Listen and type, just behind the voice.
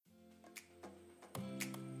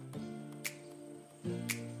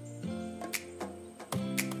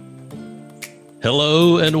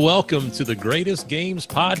Hello and welcome to the Greatest Games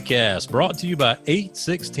podcast, brought to you by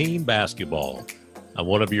 816 Basketball. I'm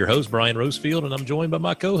one of your hosts, Brian Rosefield, and I'm joined by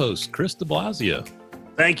my co-host, Chris de Blasio.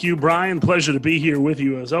 Thank you, Brian. Pleasure to be here with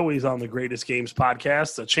you, as always, on the Greatest Games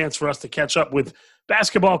podcast. A chance for us to catch up with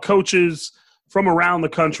basketball coaches from around the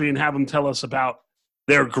country and have them tell us about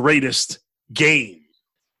their greatest game.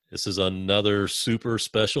 This is another super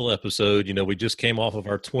special episode. You know, we just came off of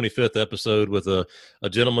our 25th episode with a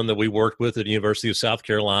gentleman that we worked with at the University of South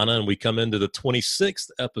Carolina, and we come into the 26th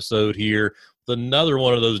episode here with another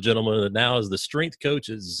one of those gentlemen that now is the strength coach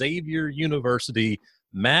at Xavier University,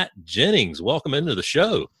 Matt Jennings. Welcome into the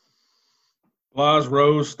show. Blas,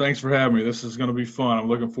 Rose, thanks for having me. This is going to be fun. I'm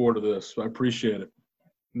looking forward to this. I appreciate it.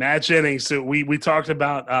 Matt Jennings. So we talked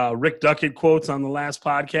about Rick Duckett quotes on the last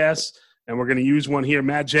podcast. And we're going to use one here.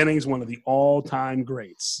 Matt Jennings, one of the all-time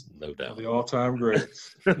greats. No doubt. The all-time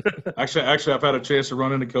greats. Actually, I've had a chance to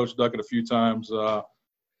run into Coach Duckett a few times.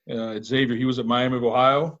 At Xavier, he was at Miami of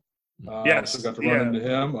Ohio. Yes. So got to run into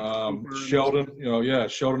him. Sheldon,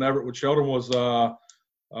 Sheldon Everett. When Sheldon was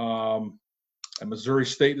at Missouri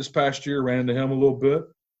State this past year, ran into him a little bit.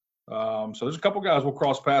 So there's a couple guys we'll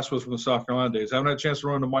cross paths with from the South Carolina days. I haven't had a chance to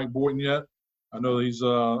run into Mike Boynton yet. I know he's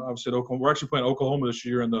obviously at Oklahoma. We're actually playing Oklahoma this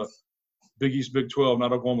year in the Big East, Big 12,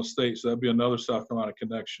 not Oklahoma State, so that'd be another South Carolina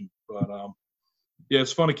connection. But,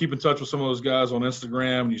 it's fun to keep in touch with some of those guys on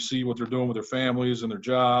Instagram, and you see what they're doing with their families and their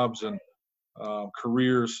jobs and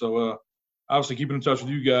careers. So, obviously, keeping in touch with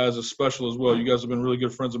you guys is special as well. You guys have been really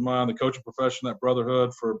good friends of mine, the coaching profession, that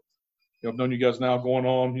brotherhood for I've known you guys now going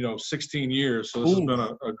on, 16 years. So this has been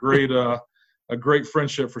a great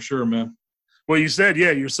friendship for sure, man. Well, you said,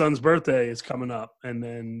 your son's birthday is coming up, and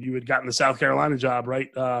then you had gotten the South Carolina job, right?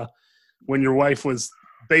 When your wife was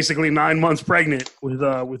basically 9 months pregnant with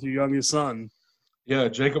your youngest son. Yeah,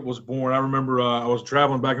 Jacob was born. I remember I was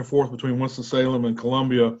traveling back and forth between Winston-Salem and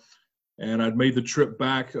Columbia, and I'd made the trip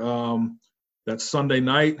back that Sunday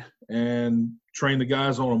night and trained the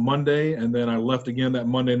guys on a Monday, and then I left again that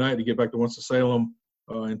Monday night to get back to Winston-Salem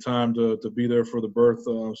in time to be there for the birth.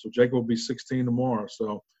 So Jacob will be 16 tomorrow.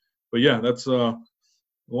 So, but yeah, that's a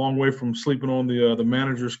long way from sleeping on the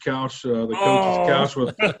manager's couch, the coach's couch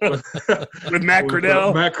with Matt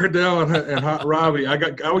Cradell. Matt Cradell and Hot Robbie. I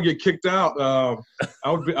would get kicked out.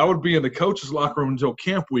 I would be in the coach's locker room until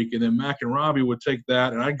camp week, and then Mac and Robbie would take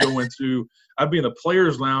that, and I'd be in the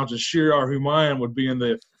players' lounge, and Shirar Humayun would be in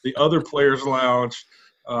the other players' lounge.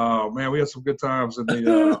 Man, we had some good times in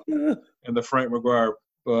the Frank McGuire.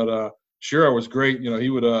 But Shirar was great.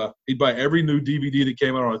 He'd buy every new DVD that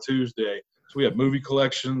came out on a Tuesday. So we had movie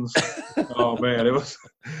collections. Oh man, it was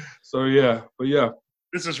so yeah. But yeah,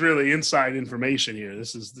 this is really inside information here.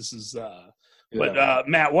 This is. But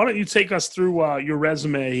Matt, why don't you take us through your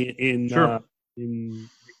resume in the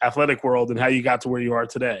athletic world and how you got to where you are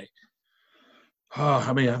today? I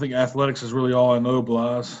think athletics is really all I know,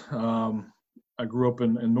 Blas. I grew up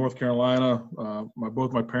in North Carolina.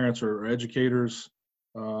 Both my parents are educators.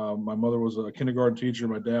 My mother was a kindergarten teacher.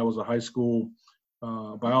 My dad was a high school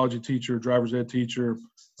biology teacher, driver's ed teacher.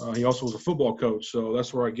 He also was a football coach. So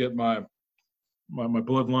that's where I get my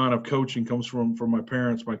bloodline of coaching comes from my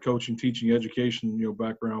parents, my coaching, teaching, education,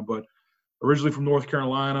 background. But originally from North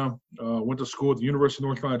Carolina, went to school at the University of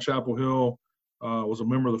North Carolina, Chapel Hill, was a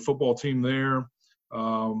member of the football team there,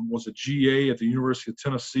 was a GA at the University of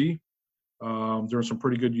Tennessee during some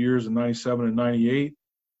pretty good years in 97 and 98.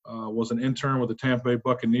 Was an intern with the Tampa Bay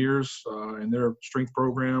Buccaneers in their strength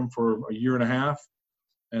program for a year and a half.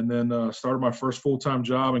 And then started my first full-time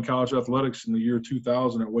job in college athletics in the year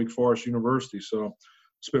 2000 at Wake Forest University. So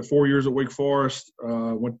spent 4 years at Wake Forest,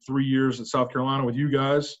 went 3 years at South Carolina with you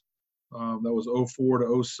guys. That was 04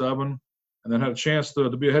 to 07. And then had a chance to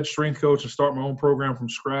be a head strength coach and start my own program from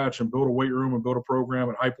scratch and build a weight room and build a program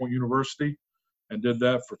at High Point University, and did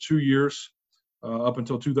that for 2 years up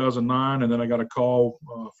until 2009. And then I got a call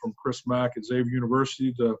from Chris Mack at Xavier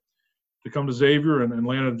University to come to Xavier and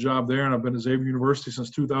landed a job there. And I've been at Xavier University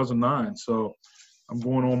since 2009. So I'm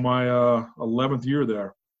going on my 11th year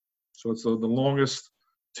there. So it's the longest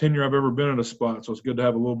tenure I've ever been at a spot. So it's good to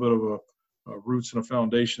have a little bit of a roots and a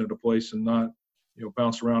foundation at a place and not,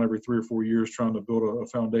 bounce around every 3 or 4 years trying to build a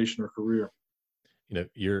foundation or career.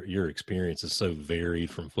 Your experience is so varied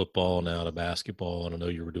from football now to basketball, and I know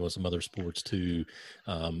you were doing some other sports too.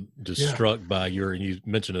 Struck by and you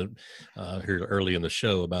mentioned it here early in the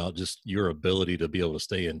show about just your ability to be able to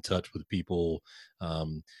stay in touch with people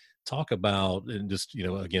talk about, and just,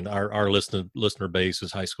 again, our listener base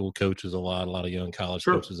is high school coaches, a lot of young college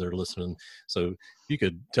Sure. coaches that are listening. So if you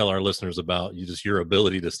could tell our listeners about your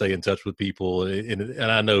ability to stay in touch with people. And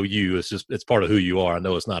I know it's part of who you are. I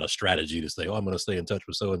know it's not a strategy to say, I'm going to stay in touch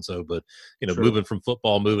with so-and-so, but, Sure. moving from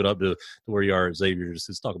football, moving up to where you are at Xavier,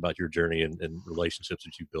 just talk about your journey and relationships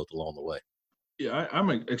that you built along the way. Yeah, I'm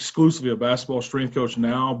exclusively a basketball strength coach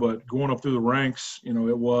now, but going up through the ranks, it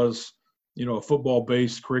was, a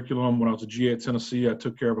football-based curriculum. When I was a GA at Tennessee, I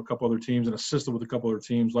took care of a couple other teams and assisted with a couple other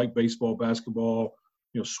teams like baseball, basketball,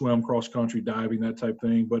 swim, cross country, diving, that type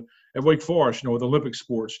thing. But at Wake Forest, with Olympic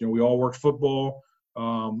sports, we all worked football.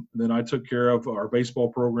 Then I took care of our baseball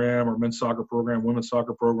program, our men's soccer program, women's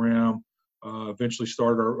soccer program. Eventually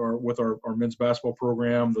started with our men's basketball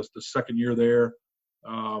program the second year there.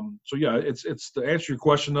 So yeah, it's to answer your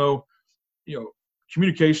question though,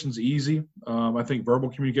 communication's easy. I think verbal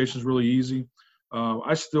communication is really easy.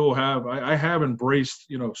 I have embraced,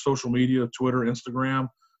 social media, Twitter, Instagram.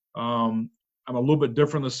 I'm a little bit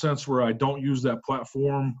different in the sense where I don't use that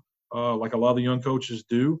platform like a lot of the young coaches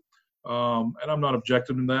do. And I'm not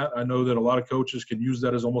objective in that. I know that a lot of coaches can use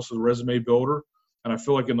that as almost a resume builder. And I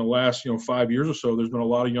feel like in the last, 5 years or so, there's been a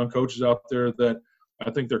lot of young coaches out there that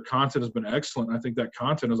I think their content has been excellent. I think that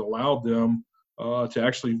content has allowed them to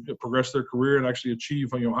actually progress their career and actually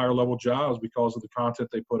achieve, higher level jobs because of the content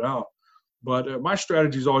they put out. But my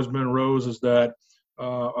strategy has always been, Rose, is that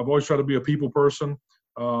I've always tried to be a people person.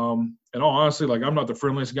 And all honesty, like I'm not the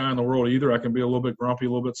friendliest guy in the world either. I can be a little bit grumpy, a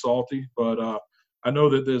little bit salty, but I know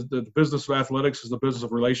that the business of athletics is the business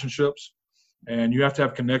of relationships, and you have to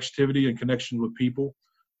have connectivity and connection with people.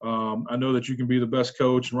 I know that you can be the best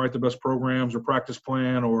coach and write the best programs or practice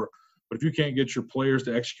plan, but if you can't get your players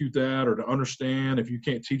to execute that or to understand, if you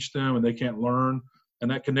can't teach them and they can't learn,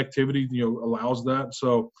 and that connectivity, allows that.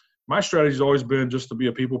 So my strategy has always been just to be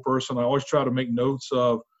a people person. I always try to make notes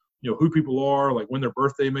of, who people are, like when their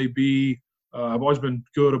birthday may be. I've always been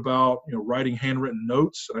good about, writing handwritten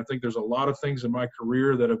notes. And I think there's a lot of things in my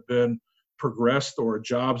career that have been progressed or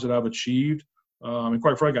jobs that I've achieved. And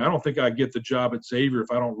quite frankly, I don't think I get the job at Xavier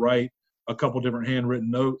if I don't write a couple different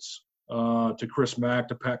handwritten notes to Chris Mack,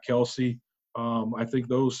 to Pat Kelsey. I think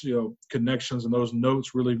those connections and those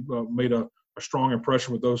notes really made a strong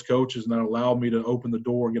impression with those coaches, and that allowed me to open the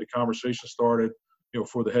door and get a conversation started,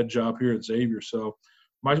 for the head job here at Xavier. So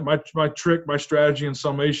my trick, my strategy in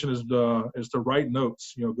summation is to write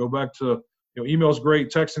notes. Go back to email's great,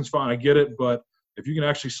 texting's fine, I get it, but if you can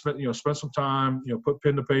actually spend some time, put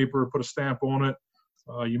pen to paper, put a stamp on it.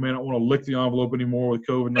 You may not want to lick the envelope anymore with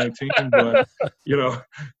COVID-19,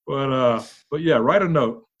 but yeah, write a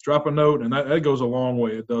note, drop a note, and that goes a long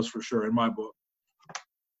way. It does for sure in my book.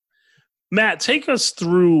 Matt, take us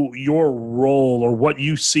through your role or what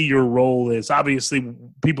you see your role is. Obviously,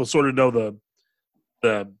 people sort of know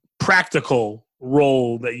the practical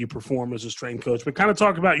role that you perform as a strength coach, but kind of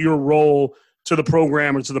talk about your role to the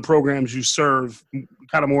program or to the programs you serve,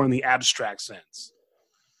 kind of more in the abstract sense.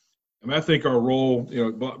 I think our role,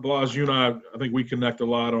 Blas, you and I think we connect a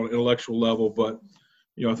lot on an intellectual level, but,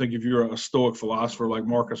 I think if you're a stoic philosopher like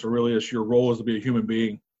Marcus Aurelius, your role is to be a human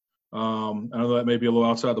being. I know that may be a little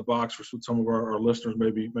outside the box for some of our listeners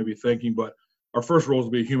may be thinking, but our first role is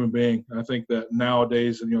to be a human being. And I think that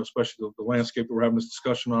nowadays, especially the landscape that we're having this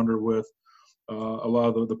discussion under with a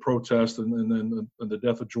lot of the protests and then the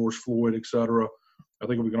death of George Floyd, et cetera, I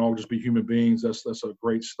think if we can all just be human beings, that's a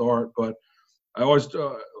great start. But I always,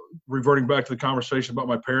 reverting back to the conversation about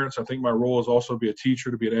my parents, I think my role is also to be a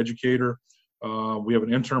teacher, to be an educator. We have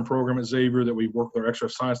an intern program at Xavier that we work with our extra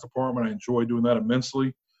science department. I enjoy doing that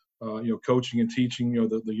immensely. Coaching and teaching,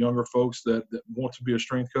 the younger folks that want to be a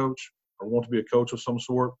strength coach or want to be a coach of some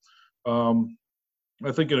sort.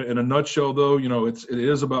 I think in a nutshell, though, it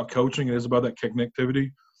is about coaching. It is about that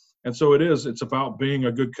connectivity. And so it's about being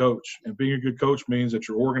a good coach. And being a good coach means that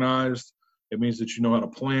you're organized. It means that you know how to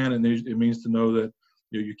plan. And it means to know that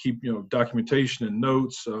you keep, documentation and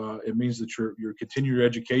notes. It means that you're continue your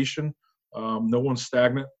education. No one's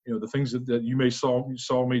stagnant. The things that you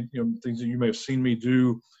saw me, things that you may have seen me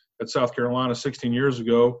do at South Carolina 16 years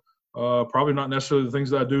ago, probably not necessarily the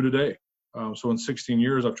things that I do today. So in 16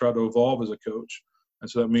 years, I've tried to evolve as a coach. And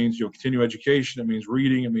so that means, continue education. It means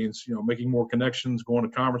reading. It means, making more connections, going to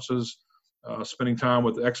conferences, spending time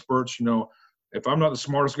with experts. If I'm not the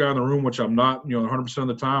smartest guy in the room, which I'm not, 100% of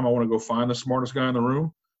the time, I want to go find the smartest guy in the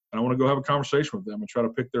room. And I want to go have a conversation with them and try to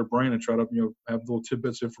pick their brain and try to, have little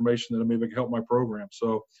tidbits of information that maybe can help my program.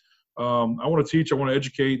 So I want to teach, I want to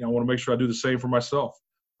educate, and I want to make sure I do the same for myself.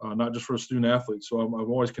 Not just for a student athlete. So I've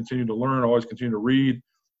always continued to learn, always continue to read.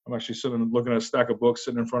 I'm actually looking at a stack of books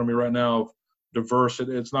sitting in front of me right now diverse.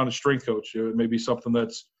 It's not a strength coach. It may be something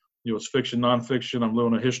that's, it's fiction, nonfiction. I'm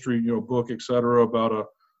doing a history, book, et cetera, about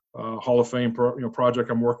a Hall of Fame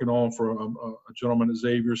project I'm working on for a gentleman at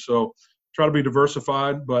Xavier. So try to be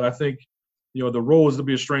diversified, but I think, the role is to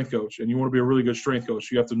be a strength coach, and you want to be a really good strength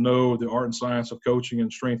coach. You have to know the art and science of coaching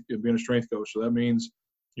and strength, being a strength coach. So that means,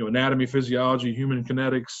 anatomy, physiology, human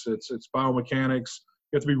kinetics, it's biomechanics.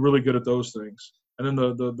 You have to be really good at those things. And then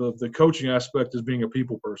the coaching aspect is being a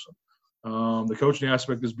people person. The coaching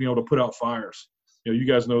aspect is being able to put out fires. You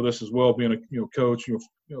guys know this as well, being a coach.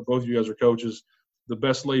 Both of you guys are coaches. The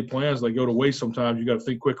best laid plans, they go to waste sometimes. You got to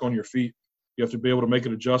think quick on your feet. You have to be able to make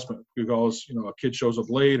an adjustment because, a kid shows up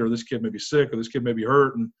late, or this kid may be sick, or this kid may be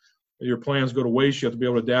hurt, and your plans go to waste. You have to be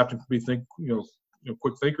able to adapt and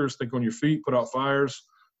quick thinkers, think on your feet, put out fires.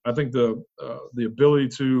 I think the ability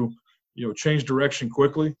to, change direction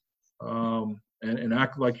quickly, and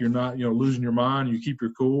act like you're not, losing your mind. You keep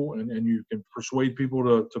your cool, and you can persuade people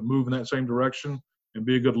to move in that same direction and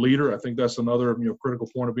be a good leader. I think that's another, critical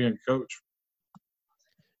point of being a coach.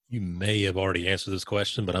 You may have already answered this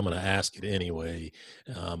question, but I'm going to ask it anyway.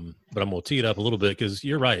 But I'm going to tee it up a little bit because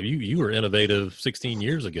you're right. You were innovative 16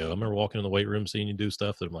 years ago. I remember walking in the weight room, seeing you do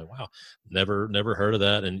stuff that I'm like, wow, never heard of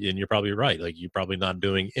that. And you're probably right. Like, you're probably not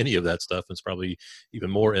doing any of that stuff. It's probably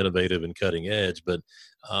even more innovative and cutting edge. But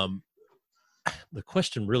the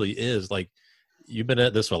question really is, like, you've been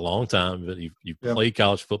at this for a long time, but you've played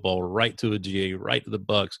college football right to a GA, right to the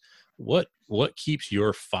Bucks. What keeps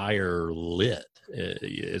your fire lit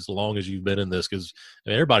as long as you've been in this? Because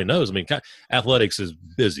everybody knows, athletics is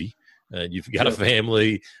busy. You've got a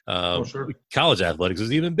family. Sure. College athletics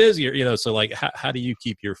is even busier. So, like, how do you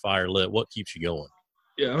keep your fire lit? What keeps you going?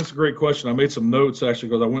 Yeah, that's a great question. I made some notes, actually,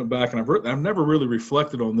 because I went back, and I've never really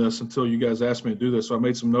reflected on this until you guys asked me to do this. So I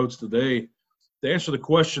made some notes today to answer the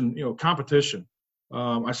question, competition.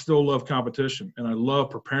 I still love competition, and I love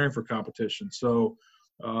preparing for competition. So,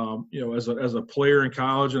 as a player in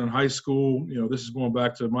college and in high school, this is going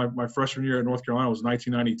back to my freshman year at North Carolina was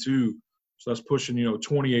 1992. So that's pushing,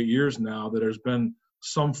 28 years now that there's been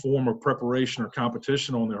some form of preparation or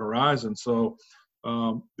competition on the horizon. So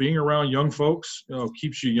being around young folks,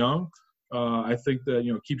 keeps you young. I think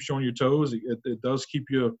that, keeps you on your toes. It does keep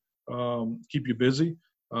you busy.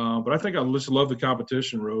 But I think I just love the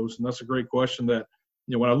competition, Rose. And that's a great question that,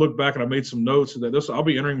 when I look back and I made some notes that I'll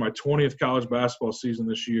be entering my 20th college basketball season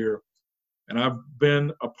this year. And I've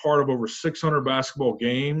been a part of over 600 basketball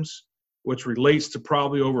games, which relates to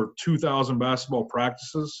probably over 2,000 basketball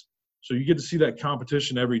practices. So you get to see that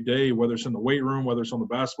competition every day, whether it's in the weight room, whether it's on the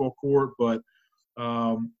basketball court. But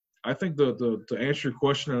I think to answer your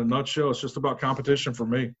question in a nutshell, it's just about competition for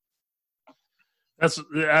me.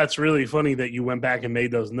 That's really funny that you went back and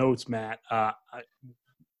made those notes, Matt.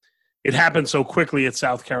 It happened so quickly at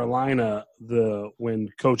South Carolina. When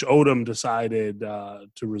Coach Odom decided to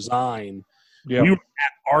resign, we were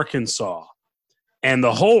at Arkansas, and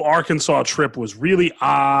the whole Arkansas trip was really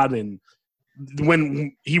odd. And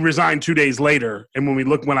when he resigned 2 days later, and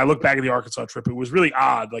when I look back at the Arkansas trip, it was really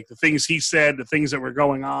odd. Like the things he said, the things that were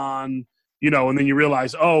going on, and then you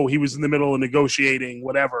realize, oh, he was in the middle of negotiating,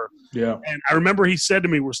 whatever. Yeah. And I remember he said to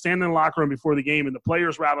me, we're standing in the locker room before the game, and the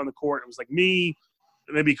players were out on the court. It was like me,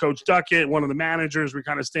 maybe Coach Duckett, one of the managers. We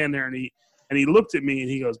kind of stand there, and he looked at me and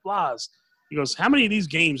he goes, Blas, he goes, how many of these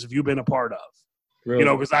games have you been a part of? Really?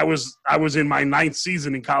 Because I was in my 9th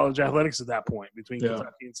season in college athletics at that point between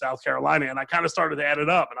Kentucky and South Carolina, and I kind of started to add it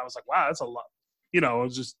up, and I was like, wow, that's a lot.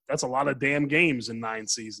 That's a lot of damn games in 9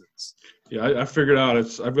 seasons. Yeah, I figured out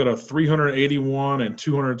I've got a 381 and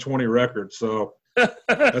 220 record, so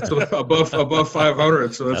that's above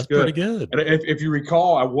 500. So that's good. Pretty good. And if you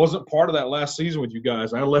recall, I wasn't part of that last season with you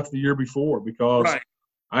guys. I left the year before because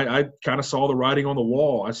I kind of saw the writing on the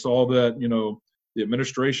wall. I saw that the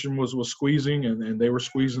administration was squeezing, and they were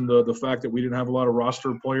squeezing the fact that we didn't have a lot of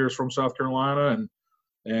roster players from South Carolina,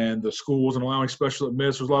 and the school wasn't allowing special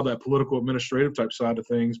admits. There's a lot of that political administrative type side of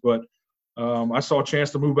things. But I saw a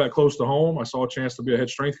chance to move back close to home. I saw a chance to be a head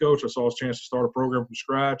strength coach. I saw a chance to start a program from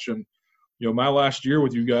scratch. And, my last year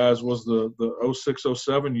with you guys was the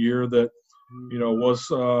 06-07 year that, was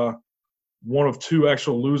one of 2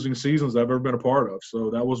 actual losing seasons I've ever been a part of. So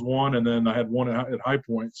that was one. And then I had one at High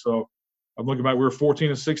Point. So I'm looking back, we were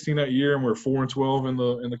 14-16 that year, and we were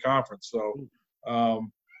 4-12 in the conference. So,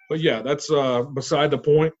 but yeah, that's beside the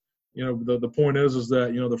point. The point is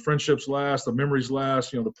that, the friendships last, the memories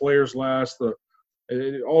last, the players last,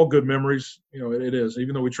 all good memories. It is.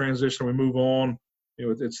 Even though we transition, we move on,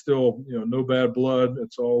 it's still, no bad blood.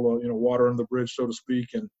 It's all, water under the bridge, so to speak.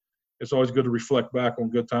 And it's always good to reflect back on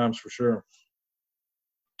good times for sure.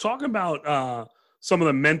 Talk about some of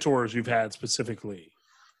the mentors you've had specifically?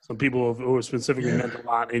 Some people who have specifically meant a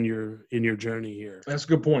lot in your journey here. That's a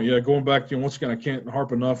good point. Yeah, going back, once again, I can't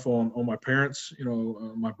harp enough on my parents.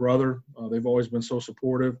 My brother. They've always been so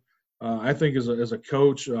supportive. I think as a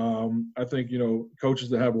coach, I think coaches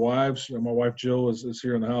that have wives. My wife Jill is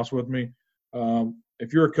here in the house with me.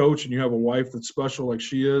 If you're a coach and you have a wife that's special like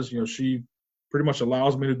she is, she pretty much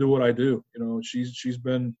allows me to do what I do. She's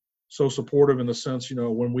been so supportive in the sense,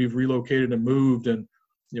 when we've relocated and moved, and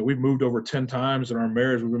we've moved over 10 times in our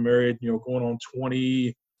marriage. We've been married, going on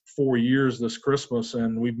 24 years this Christmas,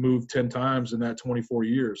 and we've moved 10 times in that 24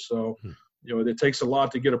 years. So, it takes a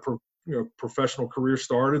lot to get a professional career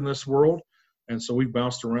started in this world. And so we've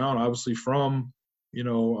bounced around, obviously, from,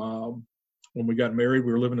 when we got married,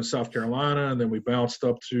 we were living in South Carolina, and then we bounced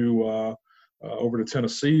up to over to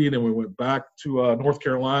Tennessee. Then we went back to North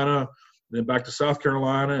Carolina, then back to South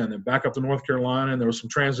Carolina, and then back up to North Carolina. And there was some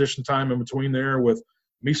transition time in between there with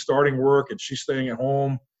me starting work and she staying at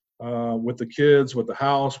home with the kids, with the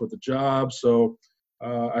house, with the job. So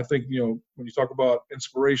I think, when you talk about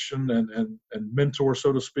inspiration and mentor,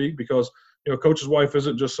 so to speak, because, coach's wife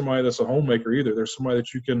isn't just somebody that's a homemaker either. There's somebody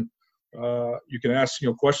that you can ask,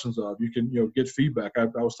 questions of. You can, get feedback. I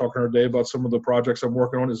was talking to her today about some of the projects I'm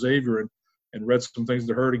working on at Xavier and read some things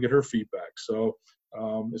to her to get her feedback. So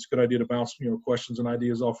it's a good idea to bounce, questions and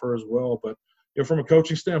ideas off her as well. But, from a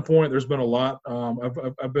coaching standpoint, there's been a lot.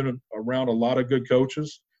 I've been around a lot of good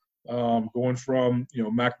coaches, going from,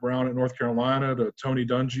 Mac Brown at North Carolina to Tony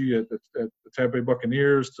Dungy at the Tampa Bay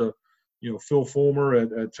Buccaneers to, Phil Fulmer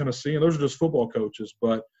at Tennessee. And those are just football coaches.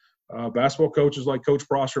 But basketball coaches like Coach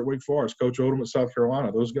Prosser at Wake Forest, Coach Odom at South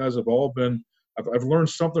Carolina, those guys have all been – I've learned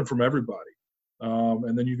something from everybody.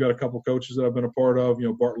 And then you've got a couple coaches that I've been a part of,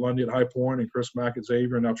 Bart Lundy at High Point and Chris Mack at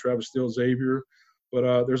Xavier, and now Travis Steele at Xavier.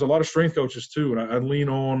 But there's a lot of strength coaches too, and I lean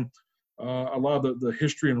on a lot of the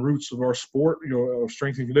history and roots of our sport, of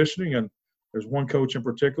strength and conditioning. And there's one coach in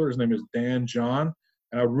particular. His name is Dan John,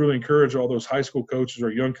 and I would really encourage all those high school coaches or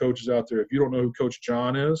young coaches out there, if you don't know who Coach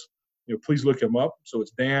John is, please look him up. So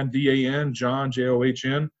it's Dan, D-A-N, John,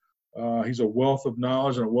 J-O-H-N. He's a wealth of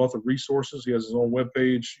knowledge and a wealth of resources. He has his own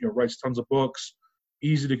webpage, writes tons of books,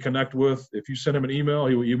 easy to connect with. If you send him an email,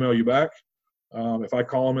 he will email you back. If I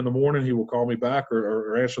call him in the morning, he will call me back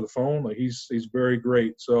or answer the phone. Like he's very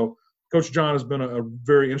great. So Coach John has been a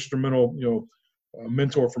very instrumental,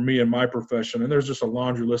 mentor for me in my profession. And there's just a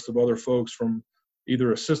laundry list of other folks from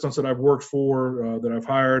either assistants that I've worked for, that I've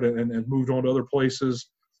hired and moved on to other places.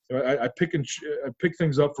 I pick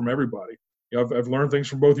things up from everybody. I've learned things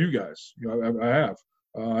from both you guys. I have.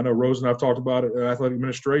 I know Rose and I've talked about it, athletic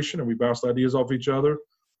administration, and we bounced ideas off each other.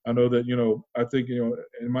 I know that, I think,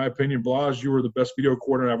 in my opinion, Blas, you were the best video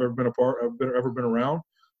coordinator I've ever been around,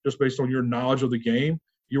 just based on your knowledge of the game.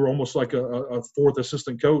 You were almost like a fourth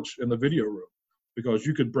assistant coach in the video room, because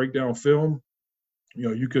you could break down film.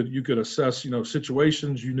 You could assess,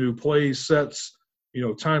 situations. You knew plays, sets,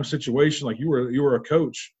 time, situation. Like you were a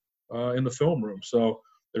coach in the film room. So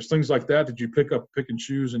there's things like that you pick and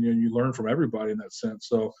choose, and you learn from everybody in that sense.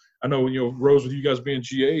 So I know, Rose, with you guys being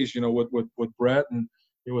GAs, with Brett and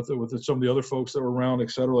with some of the other folks that were around,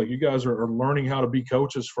 et cetera, like you guys are learning how to be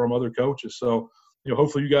coaches from other coaches. So,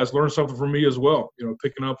 hopefully you guys learn something from me as well,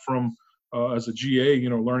 picking up from as a GA,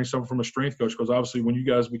 learning something from a strength coach, because obviously when you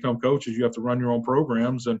guys become coaches, you have to run your own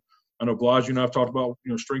programs. And I know Blas, you and I have talked about,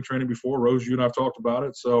 strength training before. Rose, you and I have talked about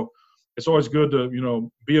it. So it's always good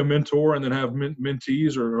to, be a mentor and then have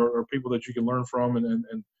mentees or people that you can learn from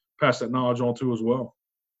and pass that knowledge on to as well.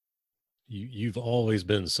 You've always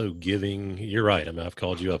been so giving. You're right. I mean, I've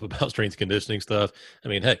called you up about strength conditioning stuff. I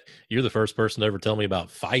mean, heck, you're the first person to ever tell me about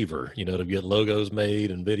Fiverr, to get logos made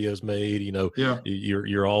and videos made. Yeah.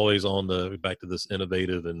 You're always on back to this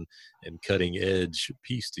innovative and cutting edge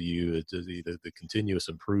piece to you. It's the continuous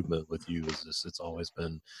improvement with you is just, it's always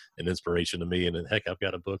been an inspiration to me. And then, heck, I've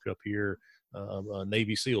got a book up here, a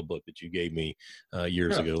Navy SEAL book that you gave me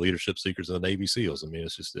years ago, Leadership Secrets of the Navy SEALs. I mean,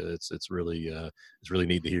 it's just it's really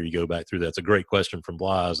neat to hear you go back through that. It's a great question from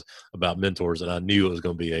Blas about mentors, and I knew it was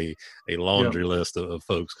going to be a laundry list of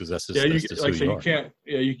folks, because that's just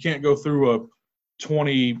you can't go through a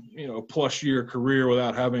 20 plus year career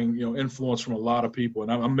without having influence from a lot of people,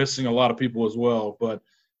 and I'm missing a lot of people as well. But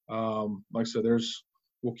like I said,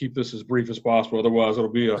 we'll keep this as brief as possible. Otherwise, it'll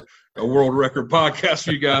be a world record podcast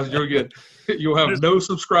for you guys. You'll have no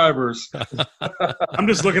subscribers. I'm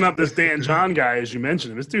just looking up this Dan John guy, as you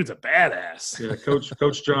mentioned him. This dude's a badass. Yeah,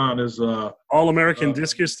 Coach John is All-American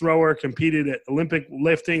discus thrower, competed at Olympic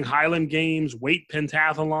lifting, Highland Games, weight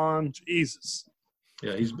pentathlon. Jesus.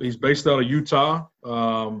 Yeah, he's based out of Utah.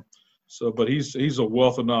 So, but he's a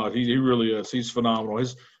wealth of knowledge. He really is. He's phenomenal.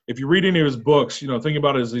 If you read any of his books, think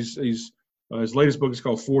about it. His latest book is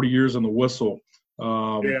called 40 Years in the Whistle.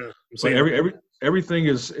 But everything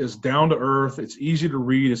is down to earth. It's easy to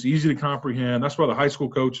read. It's easy to comprehend. That's why the high school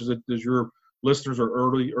coaches, as your listeners are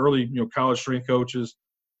early college strength coaches,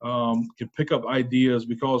 can pick up ideas,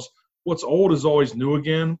 because what's old is always new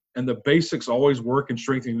again, and the basics always work in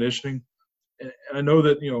strength and conditioning. And I know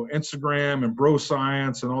that, Instagram and bro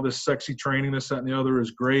science and all this sexy training, this, that, and the other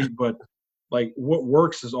is great, but like what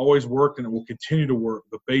works has always worked, and it will continue to work,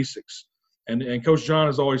 the basics. And Coach John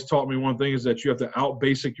has always taught me one thing is that you have to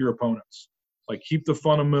out-basic your opponents. Like keep the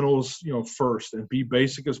fundamentals, first, and be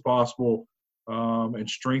basic as possible. And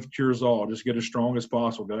strength cures all. Just get as strong as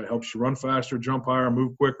possible. That helps you run faster, jump higher,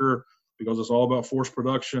 move quicker, because it's all about force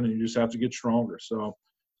production, and you just have to get stronger. So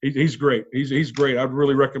he's great. He's great. I'd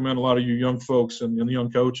really recommend a lot of you young folks and the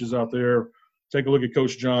young coaches out there, take a look at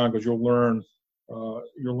Coach John, because you'll learn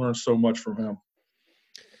so much from him.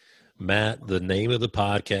 Matt, the name of the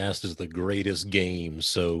podcast is The Greatest Games.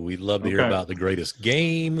 So we'd love to hear about the greatest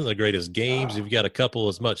game, the greatest games. You've got a couple,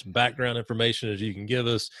 as much background information as you can give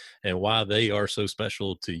us, and why they are so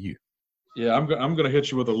special to you. Yeah, I'm going to hit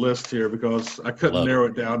you with a list here, because I couldn't narrow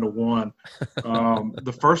it down to one.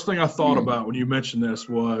 The first thing I thought about when you mentioned this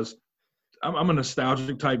was, I'm a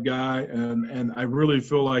nostalgic type guy, and I really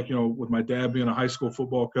feel like, with my dad being a high school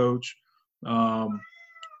football coach, I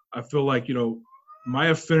feel like, my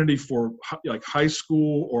affinity for like high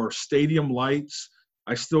school or stadium lights,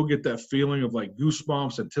 I still get that feeling of like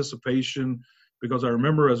goosebumps, anticipation, because I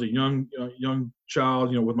remember as a young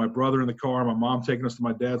child, with my brother in the car, my mom taking us to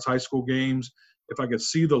my dad's high school games. If I could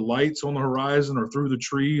see the lights on the horizon or through the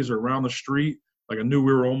trees or around the street, like I knew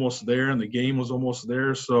we were almost there and the game was almost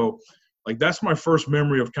there. So like that's my first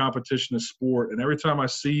memory of competition in sport. And every time I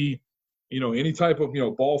see, any type of,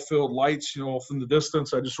 ball field lights, from the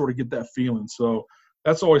distance, I just sort of get that feeling. So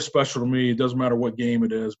that's always special to me. It doesn't matter what game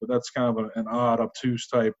it is, but that's kind of an odd, obtuse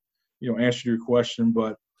type, answer to your question.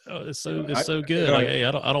 But it's so good. I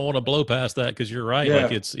don't want to blow past that, because you're right. Yeah.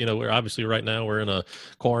 Like it's, we're obviously right now we're in a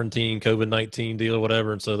quarantine COVID-19 deal or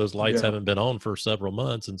whatever. And so those lights haven't been on for several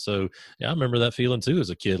months. And so, I remember that feeling too as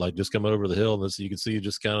a kid, like just coming over the hill and you can see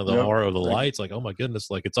just kind of the aura of the lights. Like, oh my goodness,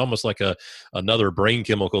 like it's almost like another brain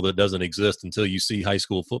chemical that doesn't exist until you see high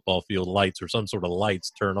school football field lights or some sort of lights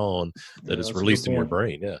turn on that is released in your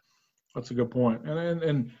brain. Yeah. That's a good point.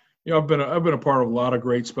 And I've been a part of a lot of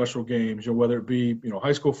great special games, whether it be,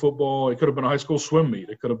 high school football, it could have been a high school swim meet.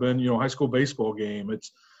 It could have been, high school baseball game.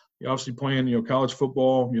 It's obviously playing, college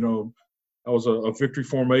football, I was a victory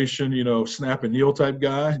formation, snap and kneel type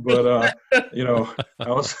guy, but, I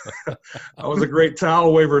was a great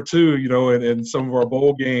towel waver too, in some of our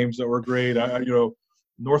bowl games that were great.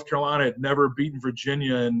 North Carolina had never beaten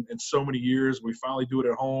Virginia in so many years. We finally do it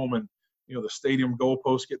at home, and the stadium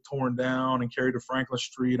goalposts get torn down and carried to Franklin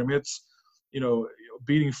Street. I mean, it's,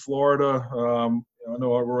 beating Florida. I know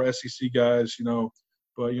we're SEC guys,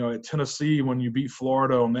 but, at Tennessee, when you beat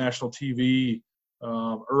Florida on national TV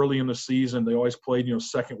early in the season, they always played,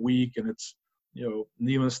 second week, and it's,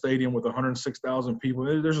 Neyland Stadium with 106,000 people.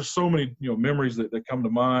 There's just so many, memories that come to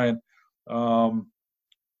mind.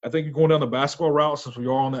 I think going down the basketball route, since we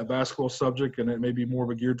are on that basketball subject, and it may be more of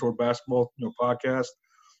a geared toward basketball, podcast.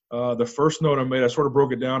 The first note I made, I sort of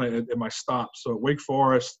broke it down at my stop. So at Wake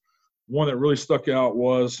Forest, one that really stuck out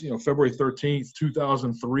was, February 13th,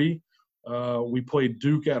 2003. We played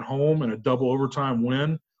Duke at home in a double overtime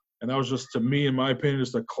win. And that was just, to me, in my opinion,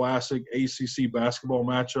 just a classic ACC basketball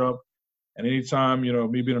matchup. And anytime,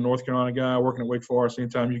 me being a North Carolina guy working at Wake Forest,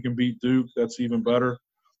 anytime you can beat Duke, that's even better.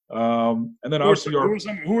 And then obviously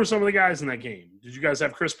who were some of the guys in that game? Did you guys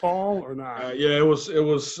have Chris Paul or not? It was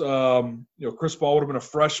Chris Paul would have been a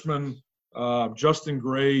freshman. Justin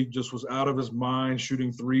Gray just was out of his mind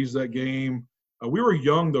shooting threes that game. We were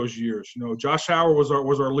young those years. Josh Howard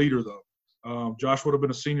was our leader though. Josh would have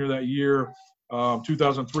been a senior that year.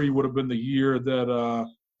 2003 would have been the year that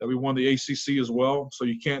we won the ACC as well. So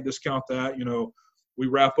you can't discount that. We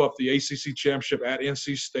wrap up the ACC championship at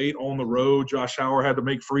NC State on the road. Josh Howard had to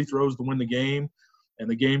make free throws to win the game, and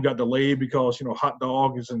the game got delayed because, hot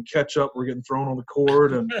dogs and ketchup were getting thrown on the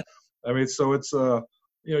court. And I mean, so it's,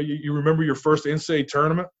 you remember your first NCAA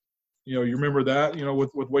tournament, you remember that,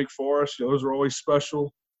 with Wake Forest, those are always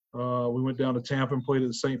special. We went down to Tampa and played at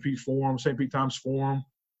the St. Pete Times Forum.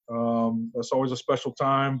 That's always a special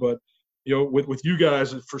time, but, with you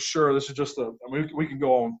guys, for sure, this is just we can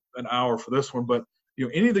go on an hour for this one, but,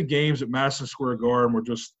 any of the games at Madison Square Garden were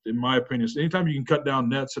just, in my opinion, anytime you can cut down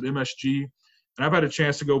nets at MSG, And I've had a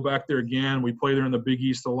chance to go back there again. We play there in the Big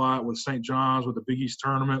East a lot with St. John's, with the Big East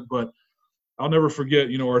tournament. But I'll never forget,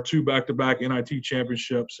 our 2 back-to-back NIT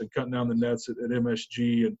championships and cutting down the nets at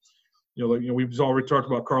MSG. And, we've already talked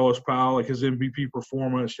about Carlos Powell, like his MVP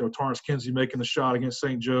performance, Torrance Kinsey making the shot against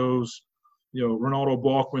St. Joe's, Ronaldo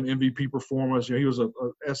Balkman MVP performance. He was a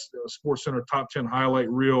Sports Center top 10 highlight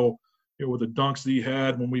reel, with the dunks that he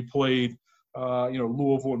had when we played,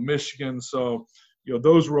 Louisville and Michigan. So,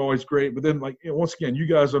 those were always great. But then, once again, you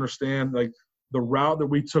guys understand, the route that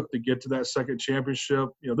we took to get to that second championship,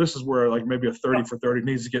 this is where, maybe a 30 for 30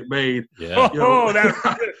 needs to get made. Yeah.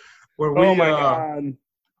 My God.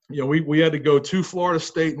 We had to go to Florida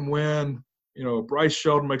State and win. Bryce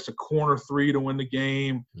Sheldon makes a corner 3 to win the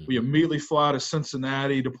game. We immediately fly to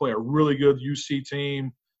Cincinnati to play a really good UC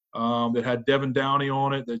team that had Devin Downey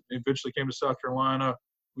on it that eventually came to South Carolina.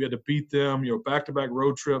 We had to beat them, back-to-back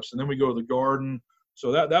road trips, and then we go to the Garden.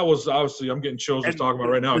 So that was obviously, I'm getting chills just talking about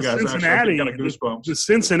it right now, guys. Cincinnati, kind of goosebumps. The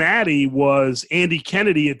Cincinnati was Andy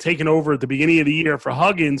Kennedy had taken over at the beginning of the year for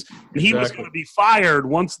Huggins, and he was going to be fired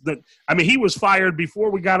he was fired before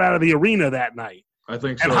we got out of the arena that night. I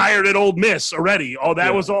think so. And hired at Ole Miss already.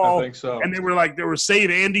 That was all. I think so. And they were there were save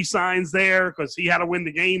Andy signs there because he had to win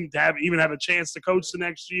the game to even have a chance to coach the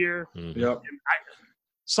next year. Mm-hmm. Yep.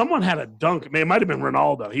 Someone had a dunk. It might have been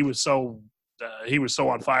Ronaldo. He was so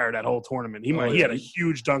on fire that whole tournament. He had a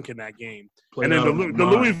huge dunk in that game. And then the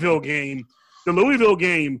Louisville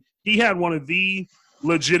game, he had one of the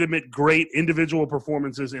legitimate great individual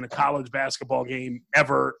performances in a college basketball game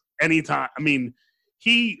ever, anytime.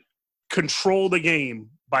 He controlled the game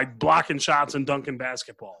by blocking shots and dunking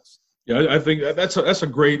basketballs. Yeah, I think that's a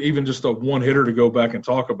great, even just a one hitter to go back and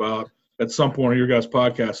talk about at some point in your guys'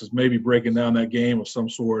 podcast is maybe breaking down that game of some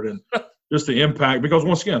sort and just the impact. Because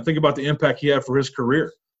once again, think about the impact he had for his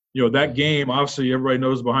career. That game, obviously everybody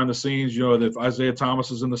knows behind the scenes, that if Isaiah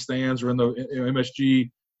Thomas is in the stands or in the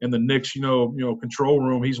MSG and the Knicks, control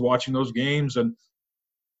room, he's watching those games and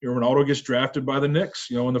Ronaldo gets drafted by the Knicks,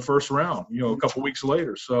 in the first round, a couple weeks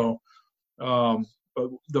later. So, but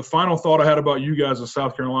the final thought I had about you guys in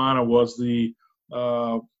South Carolina was the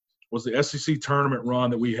SEC tournament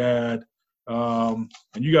run that we had. And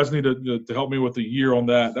you guys need to help me with the year on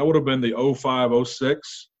that. That would have been the 05-06.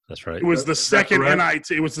 That's right. It was the second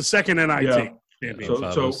NIT. It was the second NIT. Yeah.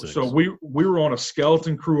 So we were on a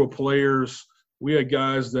skeleton crew of players. We had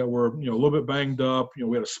guys that were, a little bit banged up.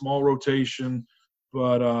 We had a small rotation.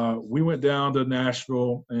 But we went down to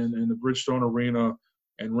Nashville and the Bridgestone Arena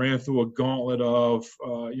and ran through a gauntlet of,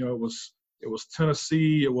 it was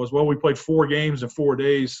Tennessee. We played 4 games in 4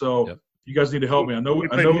 days. So you guys need to help me. I know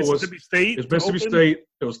it was Mississippi State. It was Mississippi State.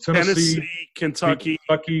 It was Tennessee, Kentucky,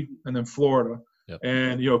 and then Florida. Yep.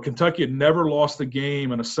 And Kentucky had never lost a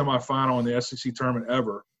game in a semifinal in the SEC tournament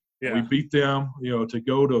ever. Yeah. We beat them. To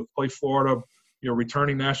go to play Florida.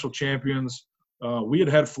 Returning national champions. We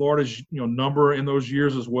had Florida's number in those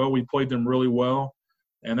years as well. We played them really well,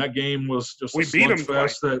 and that game was just a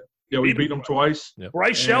slugfest. We beat them twice. Yep.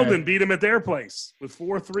 Bryce Sheldon beat them at their place with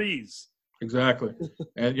 4 threes. Exactly,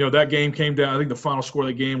 and that game came down. I think the final score of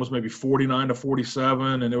the game was maybe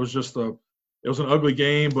 49-47, and it was just an ugly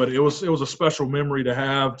game, but it was a special memory to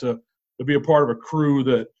have to be a part of a crew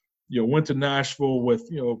that went to Nashville with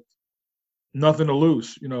nothing to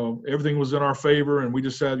lose. Everything was in our favor, and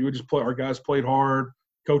our guys played hard.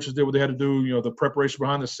 Coaches did what they had to do. The preparation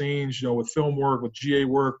behind the scenes, with film work, with GA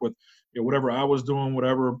work, with whatever I was doing,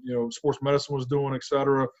 whatever sports medicine was doing, et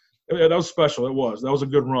cetera. That was special. That was a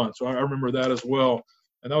good run. So I remember that as well.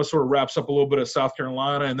 And that was sort of wraps up a little bit of South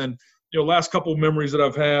Carolina. And then last couple of memories that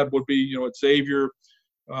I've had would be at Xavier.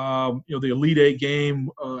 The Elite Eight game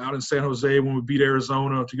out in San Jose when we beat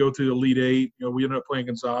Arizona to go through the Elite Eight. We ended up playing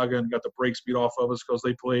Gonzaga and got the brakes beat off of us because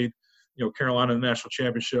they played, Carolina in the national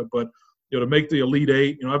championship. But to make the Elite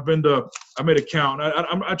Eight, I made a count.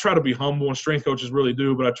 I try to be humble, and strength coaches really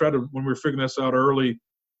do. But I tried to, when we were figuring this out early,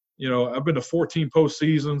 I've been to 14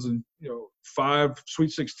 postseasons and 5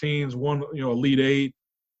 Sweet 16s, 1 Elite Eight,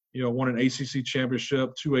 won an ACC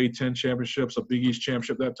championship, 2 A-10 championships, a Big East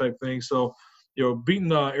championship, that type thing. So.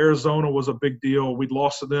 Beating Arizona was a big deal. We'd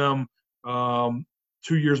lost to them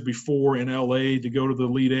 2 years before in LA to go to the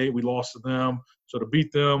Elite Eight. We lost to them. So to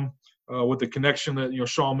beat them with the connection that,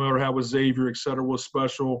 Sean Miller had with Xavier, et cetera, was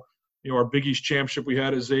special. Our Big East championship we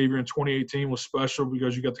had at Xavier in 2018 was special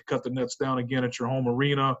because you got to cut the nets down again at your home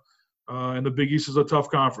arena. And the Big East is a tough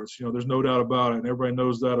conference. There's no doubt about it. And everybody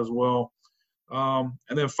knows that as well. And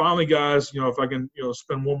then finally, guys, if I can,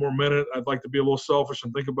 spend one more minute, I'd like to be a little selfish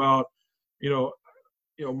and think about,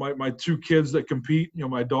 my 2 kids that compete.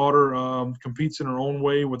 My daughter competes in her own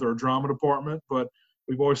way with her drama department, but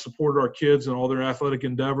We've always supported our kids in all their athletic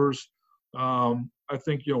endeavors. I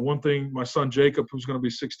think, one thing, my son Jacob, who's going to be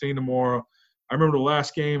 16 tomorrow, I remember the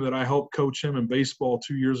last game that I helped coach him in baseball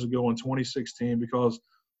 2 years ago in 2016 because,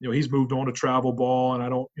 he's moved on to travel ball, and I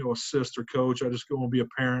don't, assist or coach. I just go and be a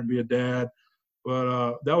parent, be a dad.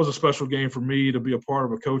 But that was a special game for me to be a part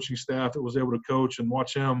of a coaching staff that was able to coach and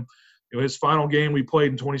watch him. His final game we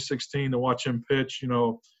played in 2016, to watch him pitch,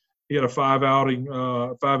 he had a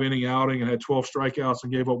 5-inning outing and had 12 strikeouts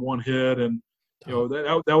and gave up 1 hit. And,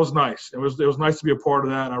 that was nice. It was nice to be a part of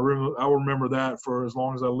that. And I will remember that for as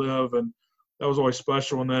long as I live. And that was always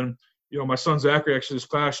special. And then, my son Zachary, actually this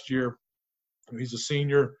past year, he's a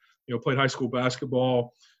senior, played high school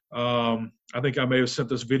basketball. I think I may have sent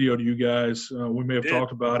this video to you guys. We may have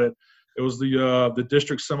talked about it. It was the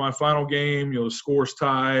district semifinal game. The score's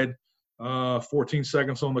tied, 14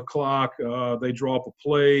 seconds on the clock. They draw up a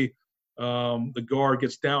play. The guard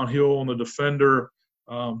gets downhill on the defender,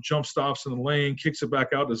 jump stops in the lane, kicks it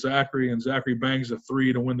back out to Zachary, and Zachary bangs a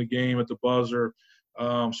 3 to win the game at the buzzer.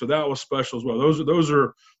 So that was special as well. Those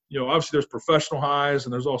are obviously there's professional highs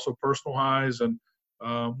and there's also personal highs. And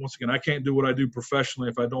once again, I can't do what I do professionally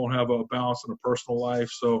if I don't have a balance in a personal life.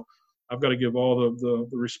 So I've got to give all the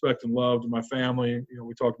respect and love to my family.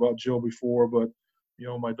 We talked about Jill before, but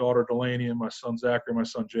my daughter Delaney and my son Zachary, my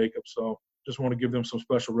son Jacob. So just want to give them some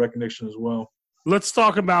special recognition as well. Let's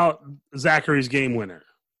talk about Zachary's game winner.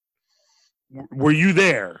 Were you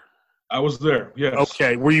there? I was there. Yes.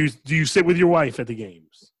 Okay. Do you sit with your wife at the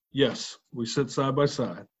games? Yes. We sit side by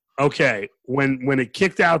side. Okay. When it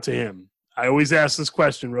kicked out to him, I always ask this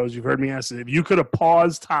question, Rose. You've heard me ask it. If you could have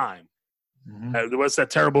paused time, what's that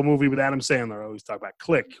terrible movie with Adam Sandler? I always talk about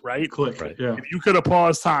Click, right? Click, right. Yeah. If you could have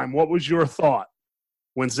paused time, what was your thought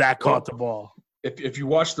when Zach caught the ball? If you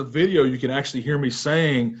watch the video, you can actually hear me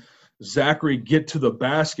saying, Zachary, get to the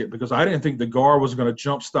basket, because I didn't think the guard was going to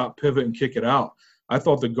jump, stop, pivot, and kick it out. I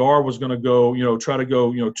thought the guard was going to go, try to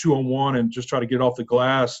go, 2-on-1 and just try to get off the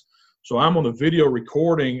glass. So I'm on the video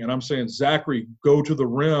recording, and I'm saying, Zachary, go to the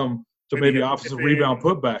rim to maybe offensive rebound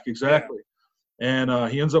putback. Exactly. Yeah.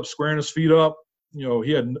 And he ends up squaring his feet up. He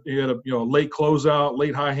had a late closeout,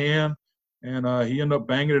 late high hand, and he ended up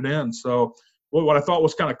banging it in. So what I thought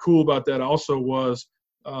was kind of cool about that also was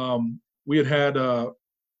we had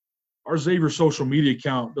our Xavier social media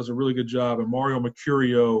account does a really good job, and Mario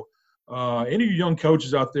Mercurio. Any of you young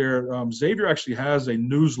coaches out there, Xavier actually has a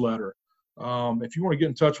newsletter. If you want to get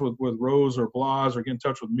in touch with Rose or Blas or get in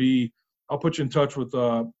touch with me, I'll put you in touch with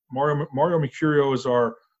Mario Mercurio is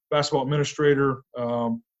our basketball administrator.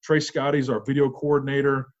 Trey Scotty's our video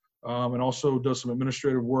coordinator, and also does some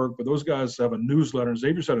administrative work. But those guys have a newsletter, and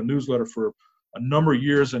Xavier's had a newsletter for a number of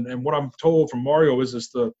years. And what I'm told from Mario is it's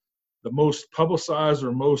the most publicized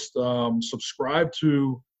or most subscribed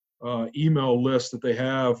to email list that they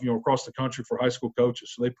have, across the country for high school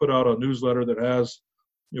coaches. So they put out a newsletter that has,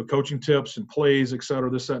 coaching tips and plays, et cetera,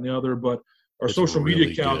 this, that, and the other. But our social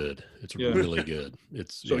media account, good. It's really good.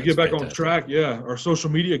 To get back on track. Yeah. Our social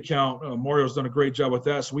media account, Mario's done a great job with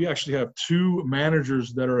that. So we actually have 2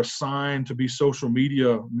 managers that are assigned to be social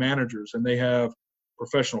media managers, and they have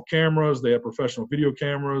professional cameras. They have professional video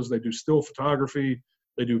cameras. They do still photography.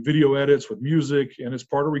 They do video edits with music, and it's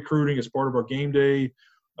part of recruiting. It's part of our game day.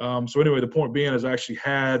 So anyway, the point being is I actually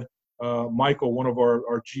had Michael, one of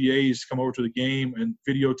our GAs, come over to the game and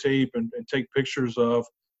videotape and take pictures of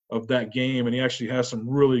that game. And he actually has some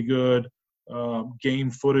really good game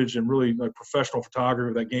footage and really professional photography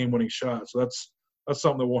of that game-winning shot. So that's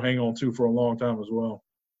something that we'll hang on to for a long time as well.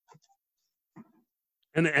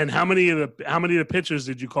 And how many of the pitches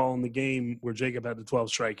did you call in the game where Jacob had the 12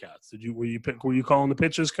 strikeouts? Were you calling the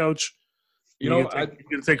pitches, Coach? You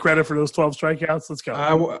can take credit for those 12 strikeouts. Let's go.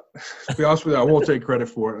 To be honest with you, I will take credit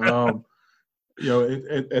for it.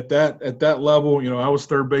 At that level, I was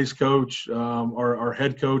third base coach. Our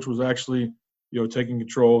head coach was actually, taking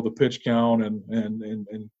control of the pitch count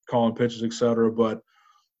and calling pitches, et cetera. But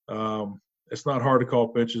it's not hard to call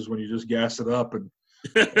pitches when you just gas it up and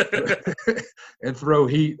and throw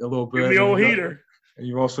heat a little bit. Give the old heater. And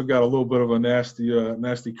you've also got a little bit of a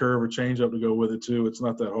nasty curve or changeup to go with it too. It's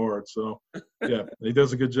not that hard. So, yeah, he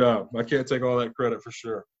does a good job. I can't take all that credit for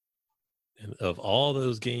sure. And of all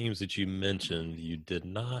those games that you mentioned, you did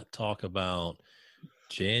not talk about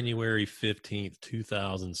January 15th,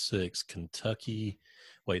 2006, Kentucky.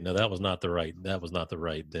 Wait, no, that was not the right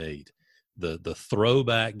date. The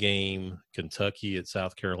throwback game, Kentucky at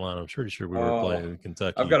South Carolina. I'm pretty sure we were playing in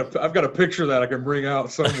Kentucky. I've got a picture that I can bring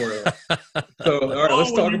out somewhere. So all right,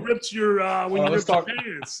 let's talk. Let's talk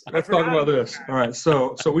pants. Let's talk about this. All right,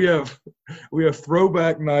 so we have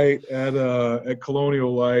throwback night at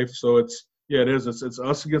Colonial Life. So it's Yeah, it is. It's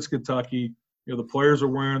us against Kentucky. The players are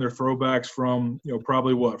wearing their throwbacks from,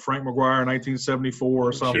 probably Frank McGuire, 1974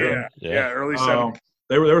 or something. Yeah, early 70s.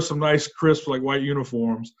 There were some nice, crisp, white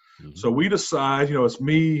uniforms. Mm-hmm. So we decide, it's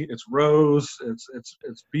me, it's Rose,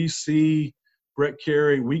 it's BC, Brett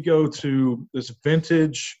Carey. We go to this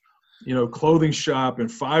vintage, clothing shop in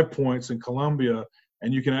 5 Points in Columbia,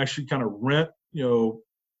 and you can actually kind of rent,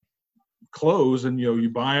 clothes, and you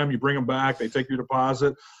buy them, you bring them back, they take your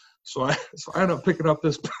deposit. So I end up picking up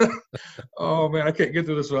this. Oh man, I can't get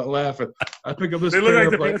through this without laughing. I pick up this. They look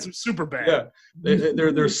like they're some super bad. Yeah,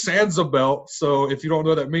 they're Sansa belt. So if you don't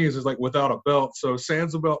know what that means, it's like without a belt. So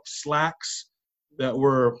Sansa belt slacks that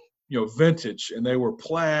were vintage, and they were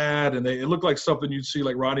plaid, and it looked like something you'd see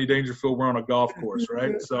like Rodney Dangerfield wear on a golf course,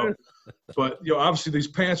 right? So, but obviously these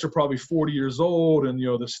pants are probably 40 years old, and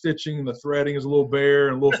the stitching and the threading is a little bare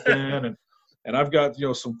and a little thin, and I've got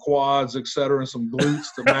some quads, et cetera, and some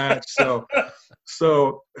glutes to match.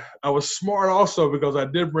 So I was smart also because I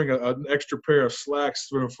did bring an extra pair of slacks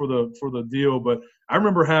for the deal. But I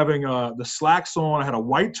remember having the slacks on. I had a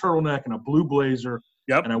white turtleneck and a blue blazer.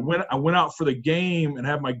 Yep. And I went out for the game and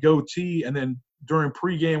had my goatee. And then during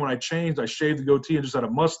pregame when I changed, I shaved the goatee and just had a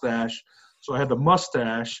mustache. So I had the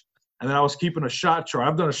mustache. And then I was keeping a shot chart.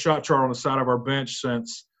 I've done a shot chart on the side of our bench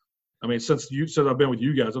since I've been with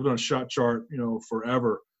you guys. I've done a shot chart,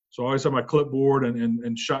 forever. So I always have my clipboard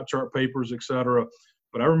and shot chart papers, et cetera.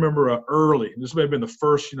 But I remember early, this may have been the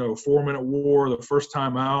first, 4-minute war, the first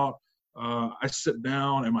time out, I sit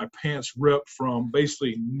down and my pants rip from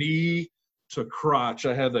basically knee to crotch.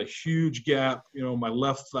 I had a huge gap, my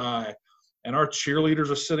left thigh. And our cheerleaders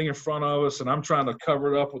are sitting in front of us, and I'm trying to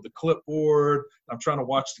cover it up with the clipboard. I'm trying to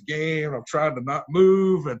watch the game. I'm trying to not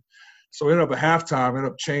move. And so I ended up at halftime,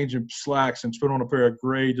 ended up changing slacks and put on a pair of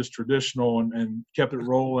gray, just traditional, and kept it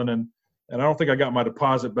rolling. And I don't think I got my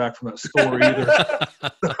deposit back from that store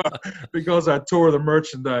either because I tore the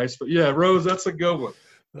merchandise. But, yeah, Rose, that's a good one.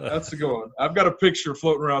 That's a good one. I've got a picture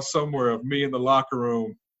floating around somewhere of me in the locker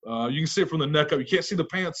room. You can see it from the neck up. You can't see the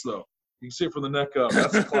pants, though. You can see it from the neck up.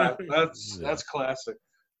 That's classic.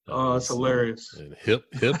 It's hilarious. Hip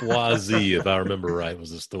YZ, if I remember right,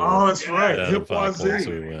 was the story. Oh, that's right. Hip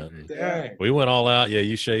YZ. We went all out. Yeah,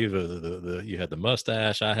 you shaved you had the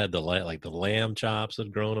mustache. I had the lamb chops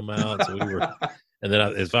had grown them out. So we were, and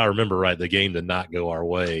then if I remember right, the game did not go our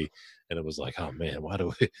way, and it was like, oh man, why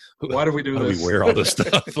do we do this? We wear all this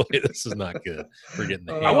stuff? This is not good. We're getting.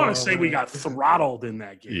 I want to say we got throttled in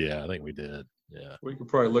that game. Yeah, I think we did. Yeah, we could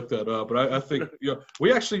probably look that up, but I think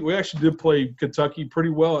we actually did play Kentucky pretty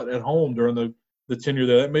well at home during the tenure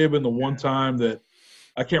there. That may have been the one time that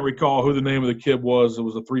I can't recall who the name of the kid was. It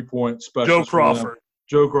was a 3-point special. Joe Crawford.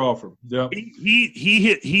 Joe Crawford. Yeah.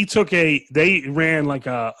 He took they ran like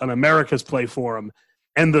an America's play for him,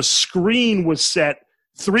 and the screen was set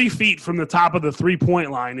 3 feet from the top of the 3-point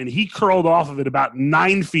line, and he curled off of it about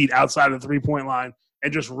 9 feet outside of the 3-point line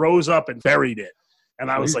and just rose up and buried it. And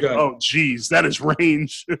I was oh, geez, that is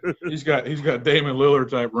range. he's got Damon Lillard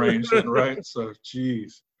type range, right? So,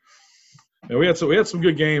 geez. Yeah, we had some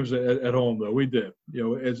good games at home though. We did.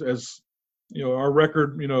 As our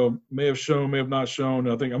record, may have shown, may have not shown.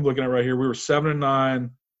 I think I'm looking at right here. We were 7-9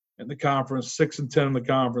 in the conference, 6-10 in the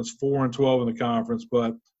conference, 4-12 in the conference.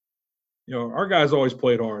 But our guys always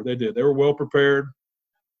played hard. They did. They were well prepared.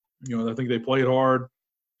 I think they played hard.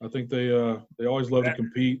 I think they always loved to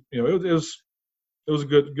compete. It was a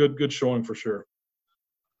good showing for sure.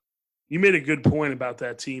 You made a good point about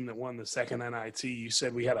that team that won the second NIT. You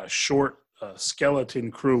said we had a short skeleton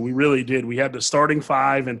crew. We really did. We had the starting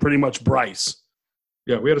 5 and pretty much Bryce.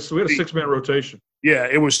 Yeah, we had a 6-man rotation. Yeah,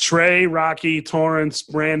 it was Trey, Rocky, Torrance,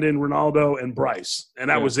 Brandon, Ronaldo, and Bryce, and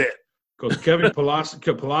that was it. Because Kevin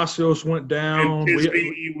Palacios went down.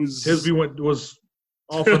 Hisby was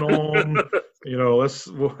off and on.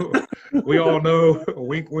 We all know.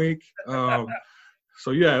 Wink, wink.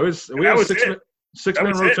 So yeah, we had a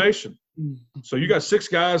 6-man rotation. So you got 6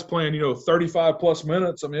 guys playing, 35 plus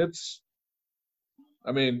minutes. We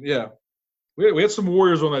had some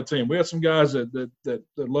warriors on that team. We had some guys that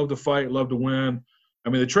love to fight, love to win.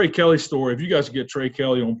 The Trey Kelly story. If you guys get Trey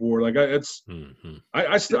Kelly on board,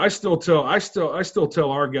 I still tell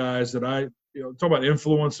our guys that talk about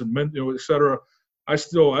influence and men, et cetera. I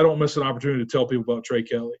don't miss an opportunity to tell people about Trey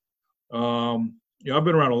Kelly. I've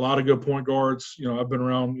been around a lot of good point guards. I've been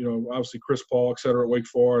around, obviously Chris Paul, et cetera, at Wake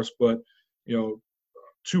Forest. But,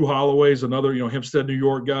 Two Holloway's another, Hempstead, New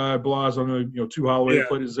York guy. Blas, I know, Two Holloway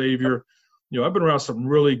played at Xavier. I've been around some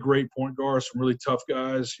really great point guards, some really tough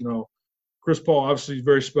guys. Chris Paul, obviously, is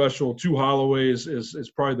very special. Two Holloway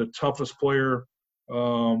is probably the toughest player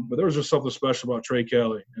But there was just something special about Trey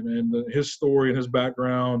Kelly and his story and his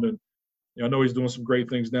background. And I know he's doing some great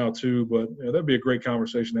things now too. But that'd be a great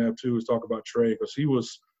conversation to have too, is talk about Trey, because he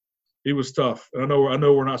was tough. And I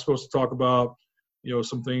know we're not supposed to talk about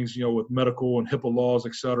some things with medical and HIPAA laws,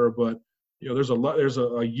 et cetera. But there's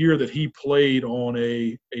a year that he played on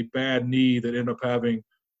a bad knee that ended up having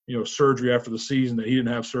surgery after the season, that he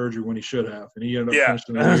didn't have surgery when he should have, and he ended up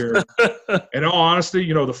finishing the year. In all honesty,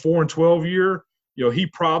 the 4-12 year, he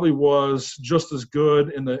probably was just as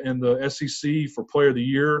good in the SEC for Player of the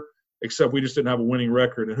Year, except we just didn't have a winning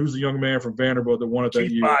record. And who's the young man from Vanderbilt that won it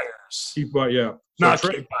that year? Keith Byers. Yeah. Not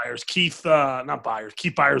Keith Byers. Not Byers.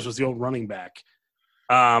 Keith Byers was the old running back.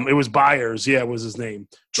 It was Byers. Yeah, was his name.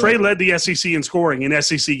 Trey led the SEC in scoring in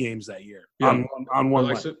SEC games that year on one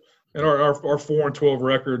leg. And our 4-12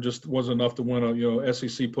 record just wasn't enough to win a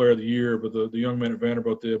SEC Player of the Year, but the young man at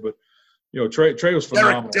Vanderbilt did. But Trey was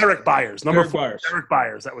phenomenal. Derek Byers, number 4. Derek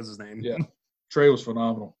Byers, that was his name. Yeah, Trey was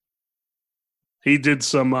phenomenal. He did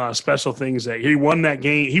some special things. He won that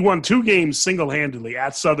game. He won 2 games single-handedly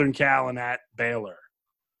at Southern Cal and at Baylor.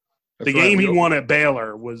 The game he won at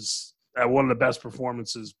Baylor was one of the best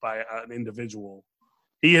performances by an individual.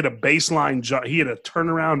 He had a baseline jump. He had a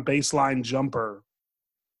turnaround baseline jumper,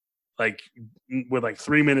 with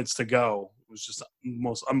 3 minutes to go. It was just the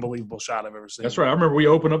most unbelievable shot I've ever seen. That's right. I remember we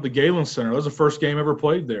opened up the Galen Center. That was the first game ever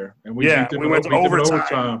played there, and we went to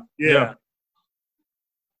overtime. Yeah.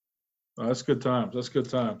 Oh, that's good times.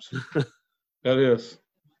 That is.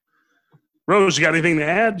 Rose, you got anything to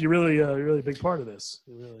add? You're really a big part of this.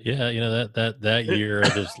 Yeah, that year I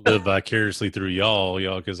just lived vicariously through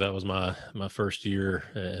y'all, because that was my first year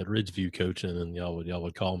at Ridgeview coaching, and y'all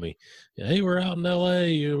would call me, hey, we're out in LA,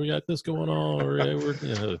 we got this going on, or hey, we're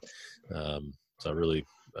so I really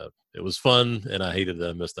it was fun, and I hated that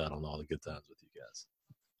I missed out on all the good times with you guys.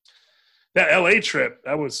 That LA trip,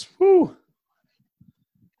 that was whew.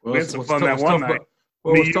 We had some fun that one night.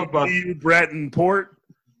 Me, Brett, and Port.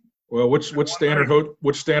 Well, which standard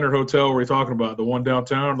hotel were we talking about? The one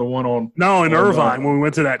downtown or the one on? No, in Irvine, when we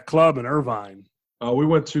went to that club in Irvine. We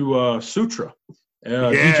went to Sutra.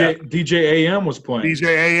 DJ AM was playing. DJ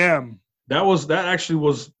AM. That actually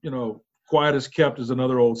was, quiet as kept, as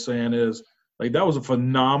another old saying is. That was a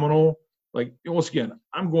phenomenal. Once again,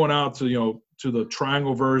 I'm going out to the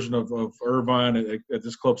triangle version of Irvine at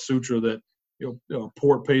this club Sutra that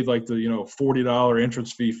Port paid the $40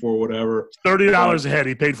 entrance fee for, whatever. $30 a head.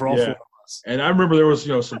 He paid for all 4 of us. And I remember there was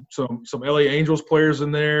some LA Angels players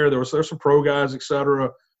in there. There's some pro guys,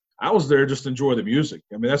 etc. I was there just to enjoy the music.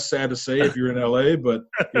 I mean, that's sad to say if you're in LA, but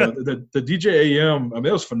the DJ AM, I mean,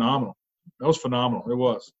 it was phenomenal. It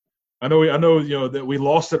was. I know that we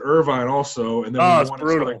lost at Irvine also, and then we won at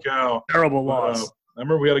Southern Cal. Terrible loss. I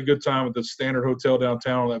remember we had a good time at the Standard Hotel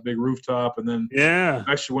downtown on that big rooftop, and then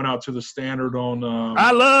actually went out to the Standard on.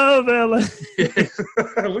 I love LA.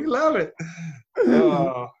 We love it.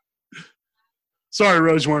 Sorry,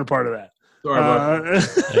 Rose, you weren't a part of that. Sorry,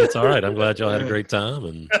 it's all right. I'm glad y'all had a great time,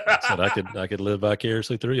 and said I could live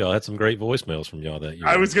vicariously through y'all. I had some great voicemails from y'all that year.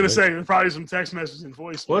 I was going to say probably some text messages and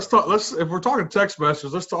voicemails. Well, if we're talking text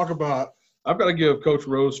messages, let's talk about. I've got to give Coach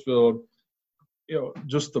Rosefield,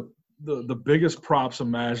 just the biggest props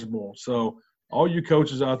imaginable. So all you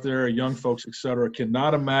coaches out there, young folks, et cetera,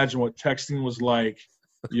 cannot imagine what texting was like,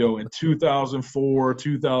 in 2004,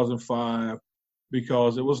 2005,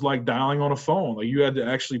 because it was like dialing on a phone. You had to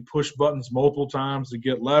actually push buttons multiple times to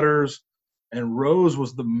get letters. And Rose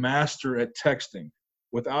was the master at texting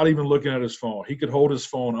without even looking at his phone. He could hold his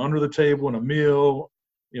phone under the table in a meal,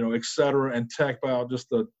 et cetera, and type out just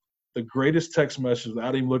the greatest text message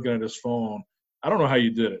without even looking at his phone. I don't know how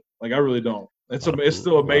you did it. I really don't. It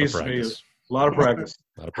still amazes me. A lot of practice.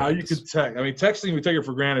 How you could text. I mean, texting, we take it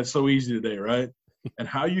for granted. It's so easy today, right? And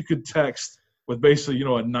how you could text with basically, a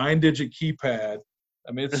 9-digit keypad.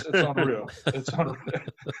 I mean, it's unreal. It's unreal.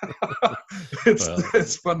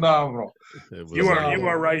 It's phenomenal. You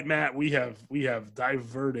are right, Matt. We have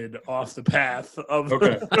diverted off the path of.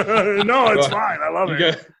 Okay. No, it's fine. I love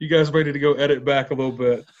it. You guys ready to go edit back a little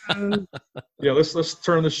bit? Yeah, let's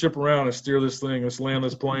turn the ship around and steer this thing. Let's land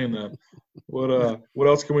this plane then. What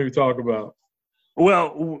else can we talk about?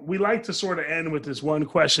 Well, we like to sort of end with this one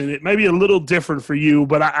question. It may be a little different for you,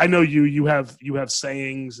 but I know you have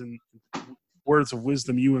sayings and words of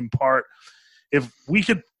wisdom you impart. If we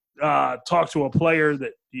could talk to a player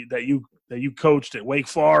that you coached at Wake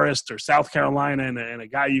Forest or South Carolina and a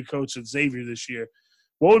guy you coached at Xavier this year,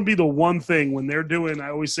 what would be the one thing when they're doing, I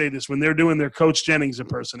always say this, when they're doing their Coach Jennings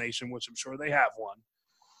impersonation, which I'm sure they have one,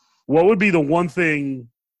 what would be the one thing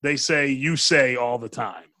you say all the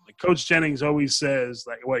time? Coach Jennings always says,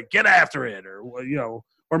 like, "Wait, get after it," or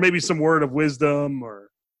or maybe some word of wisdom,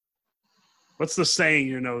 or what's the saying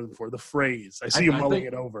you're known for? The phrase. I see you mulling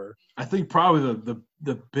it over. I think probably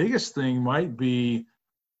the biggest thing might be.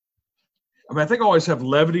 I mean, I think I always have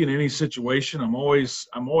levity in any situation. I'm always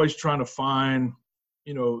trying to find,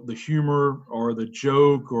 the humor or the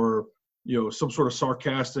joke or, some sort of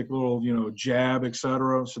sarcastic little, jab, et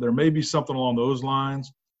cetera. So there may be something along those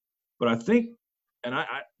lines. But I think, and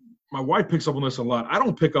my wife picks up on this a lot. I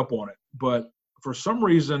don't pick up on it, but for some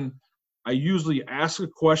reason, I usually ask a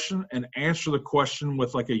question and answer the question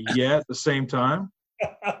with like a yeah at the same time.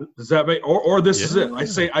 Does that make, or this is it. I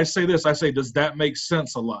say this. I say, does that make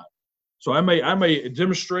sense a lot? So I may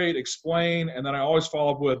demonstrate, explain, and then I always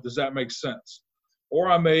follow up with, does that make sense? Or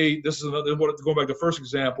going back to the first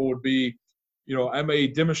example would be, I may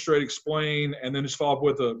demonstrate, explain, and then just follow up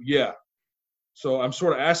with a yeah. So I'm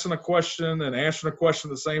sort of asking a question and answering a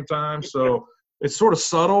question at the same time. So it's sort of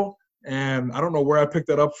subtle, and I don't know where I picked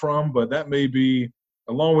that up from, but that may be,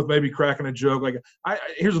 along with maybe cracking a joke. Like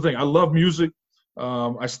here's the thing, I love music.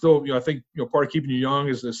 I still, I think, part of keeping you young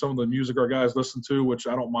is some of the music our guys listen to, which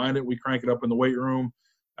I don't mind it. We crank it up in the weight room.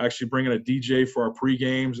 I actually bring in a DJ for our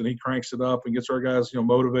pre-games, and he cranks it up and gets our guys,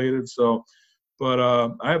 motivated. So, but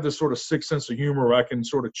I have this sort of sick sense of humor where I can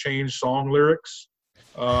sort of change song lyrics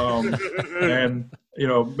and,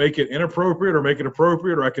 make it inappropriate or make it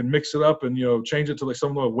appropriate, or I can mix it up and, change it to like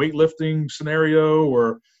some of the weightlifting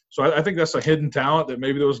scenario. So I think that's a hidden talent that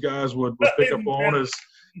maybe those guys would pick up on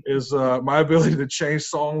is my ability to change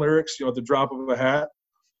song lyrics, at the drop of a hat.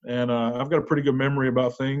 And I've got a pretty good memory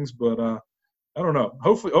about things, but I don't know.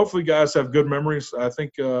 Hopefully guys have good memories. I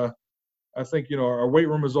think our weight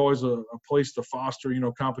room is always a place to foster,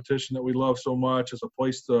 competition that we love so much. It's a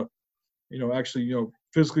place to, actually,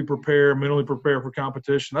 physically prepare, mentally prepare for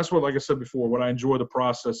competition. That's what, like I said before, what I enjoy the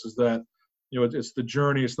process is that, it's the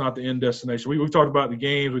journey. It's not the end destination. We've talked about the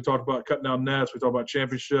games. We talked about cutting down nets. We talked about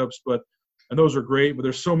championships, and those are great, but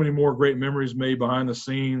there's so many more great memories made behind the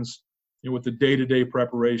scenes, with the day-to-day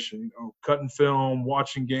preparation, cutting film,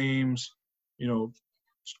 watching games,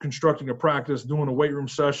 constructing a practice, doing a weight room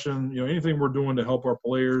session, anything we're doing to help our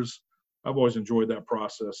players. I've always enjoyed that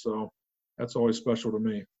process. So that's always special to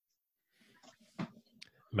me.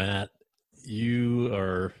 Matt, you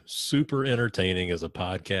are super entertaining as a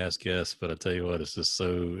podcast guest, but I tell you what, it's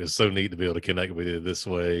so neat to be able to connect with you this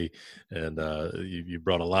way. And you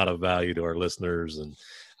brought a lot of value to our listeners, and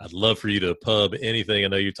I'd love for you to pub anything. I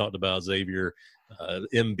know you talked about Xavier,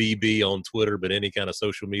 MBB on Twitter, but any kind of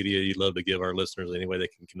social media you'd love to give our listeners, any way they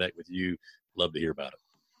can connect with you. Love to hear about it.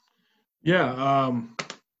 Yeah.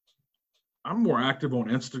 I'm more active on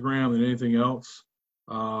Instagram than anything else.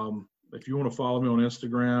 If you want to follow me on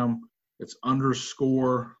Instagram, it's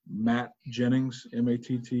 _ Matt Jennings,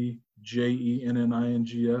 MattJennings.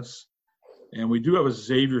 And we do have a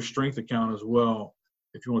Xavier Strength account as well,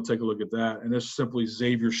 if you want to take a look at that. And it's simply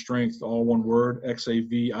Xavier Strength, all one word,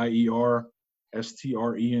 XavierStrength.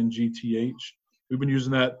 We've been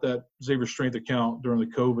using that Xavier Strength account during the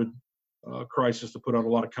COVID crisis to put out a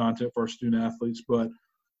lot of content for our student athletes. But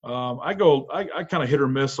I kind of hit or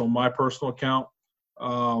miss on my personal account.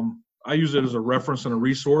 I use it as a reference and a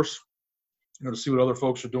resource, to see what other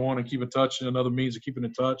folks are doing and keep in touch, and another means of keeping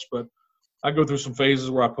in touch. But I go through some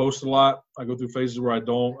phases where I post a lot. I go through phases where I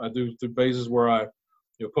don't. I do through phases where I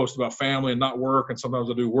post about family and not work, and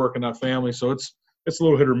sometimes I do work and not family. So it's a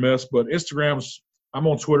little hit or miss. But I'm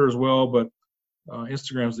on Twitter as well, but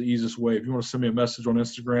Instagram's the easiest way. If you want to send me a message on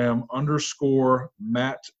Instagram, _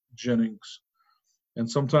 Matt Jennings. And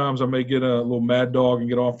sometimes I may get a little mad dog and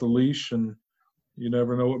get off the leash, and you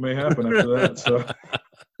never know what may happen after that. So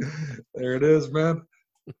there it is, man.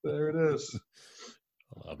 There it is.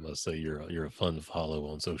 I must say you're a fun to follow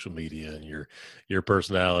on social media, and your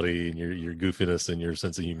personality and your goofiness and your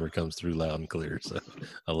sense of humor comes through loud and clear. So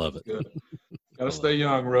I love it. Good. Got to stay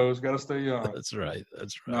young, Rose. Got to stay young. That's right.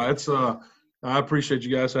 No, it's I appreciate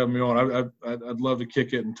you guys having me on. I'd love to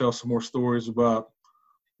kick it and tell some more stories about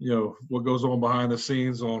what goes on behind the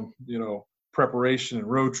scenes on preparation and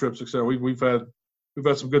road trips, etc. We've had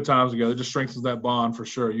some good times together. It just strengthens that bond for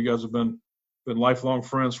sure. You guys have been lifelong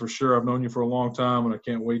friends for sure. I've known you for a long time, and I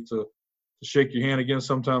can't wait to shake your hand again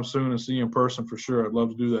sometime soon and see you in person for sure. I'd love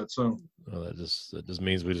to do that soon. Well, that just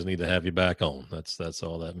means we just need to have you back on. That's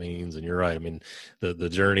all that means. And you're right. I mean, the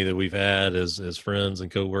journey that we've had as friends and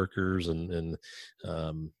coworkers, and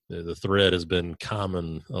the thread has been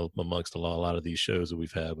common amongst a lot of these shows that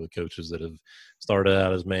we've had with coaches that have started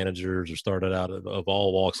out as managers or started out of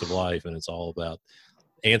all walks of life, and it's all about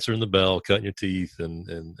answering the bell, cutting your teeth, and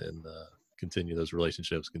continue those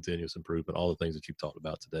relationships, continuous improvement, all the things that you've talked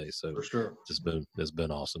about today. So For sure. It's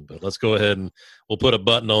been awesome. But let's go ahead and we'll put a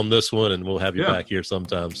button on this one, and we'll have you back here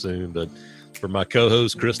sometime soon. But for my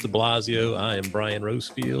co-host, Chris de Blasio, I am Brian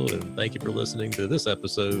Rosefield, and thank you for listening to this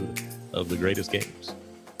episode of The Greatest Games.